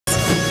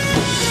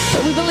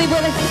believe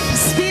where the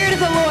Spirit of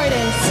the Lord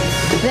is,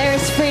 there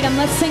is freedom.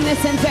 Let's sing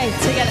this in faith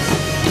together.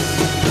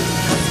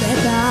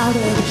 Step out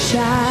of the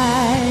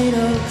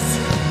shadows,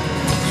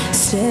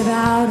 step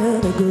out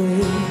of the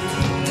grave,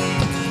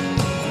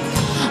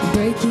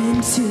 break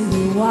into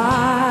the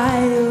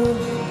wild,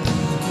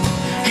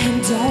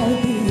 and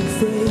don't be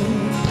afraid.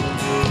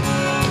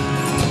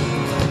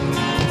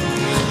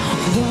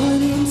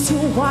 Run into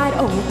wide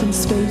open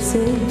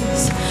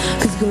spaces,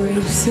 'cause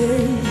grace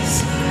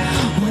is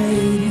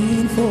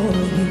waiting for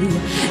you.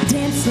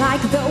 Dance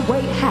like the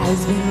weight has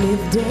been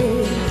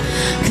lifted,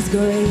 'cause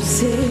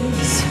grace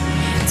is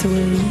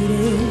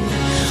waiting.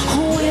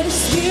 Where the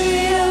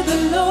Spirit of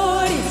the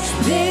Lord is,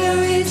 there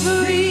is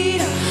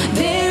freedom,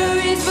 there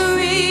is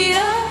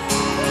freedom.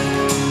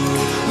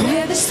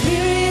 Where the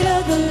Spirit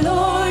of the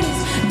Lord is,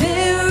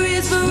 there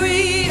is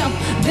freedom,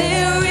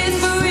 there is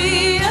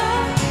freedom.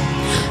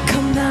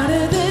 Come out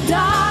of the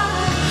dark,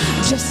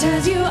 just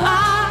as you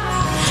are,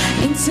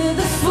 into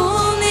the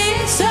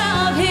fullness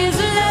of His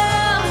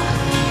love.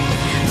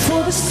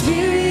 For the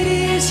Spirit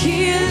is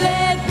here,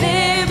 let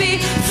there be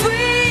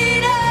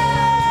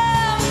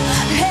freedom,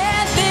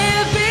 let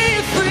there be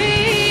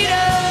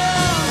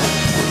freedom.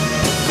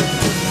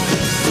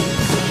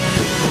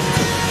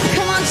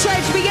 Come on,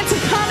 church, we get to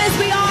come as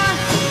we are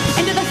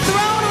into the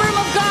throne room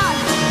of God.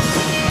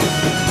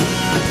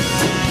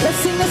 Let's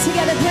sing this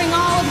together. Bring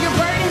all of your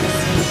burdens.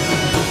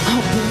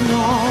 I'll bring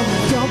all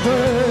of your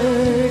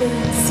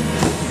burdens.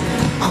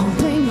 I'll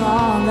bring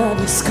all of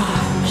your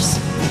scars.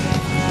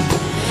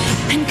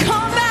 And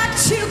come back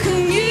to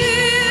communion.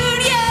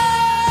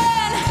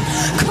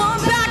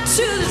 Come back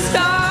to the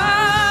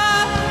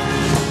start.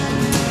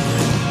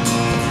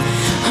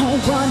 I'll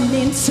run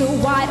into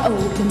wide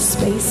open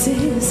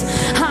spaces.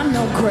 I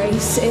know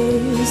grace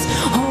is,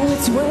 oh,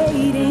 it's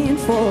waiting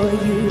for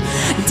you.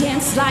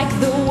 Dance like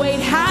the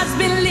weight has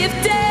been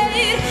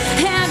lifted,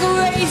 and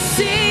grace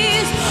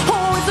is,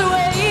 oh, it's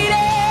waiting.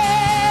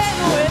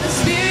 Where the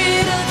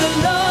Spirit of the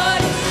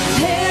Lord,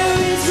 there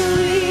is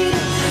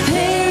freedom,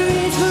 there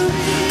is freedom.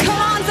 Come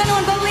on, does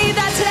anyone believe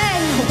that today?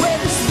 Where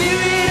the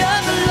Spirit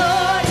of the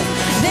Lord,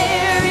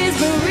 there is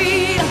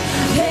freedom,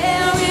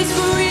 there is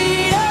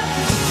freedom.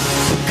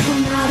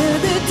 Come out of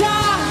the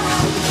dark,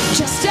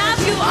 just as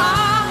you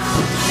are,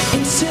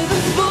 into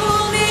the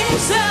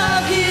fullness of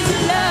His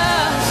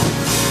love.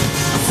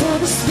 For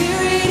the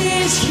Spirit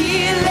is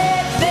here,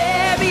 let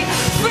there be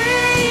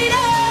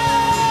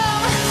freedom,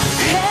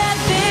 let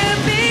there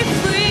be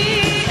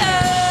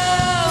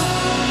freedom.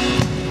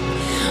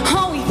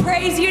 Oh, we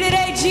praise you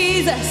today,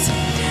 Jesus,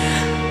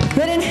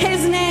 that in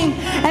His name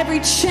every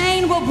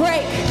chain will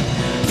break,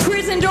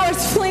 prison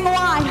doors fling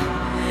wide.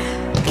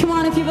 Come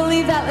on, if you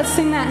believe that, let's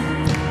sing that.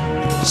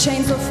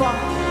 Chains will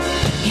fall,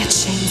 yeah,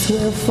 chains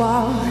will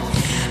fall,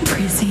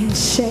 prisons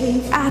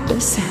shake at the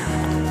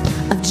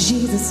sound of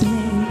Jesus'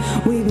 name.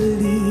 We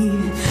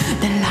believe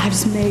that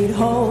life's made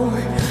whole,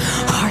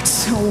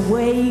 hearts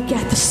awake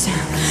at the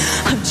sound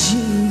of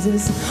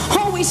Jesus.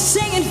 Oh, we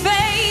sing in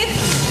faith.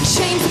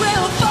 Chains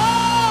will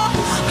fall,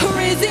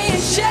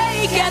 prisons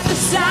shake at the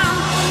sound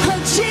of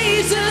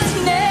Jesus'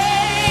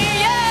 name.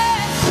 Yeah.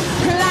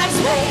 Life's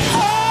made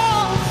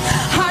whole,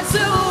 hearts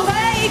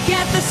awake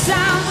at the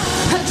sound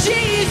of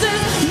Jesus.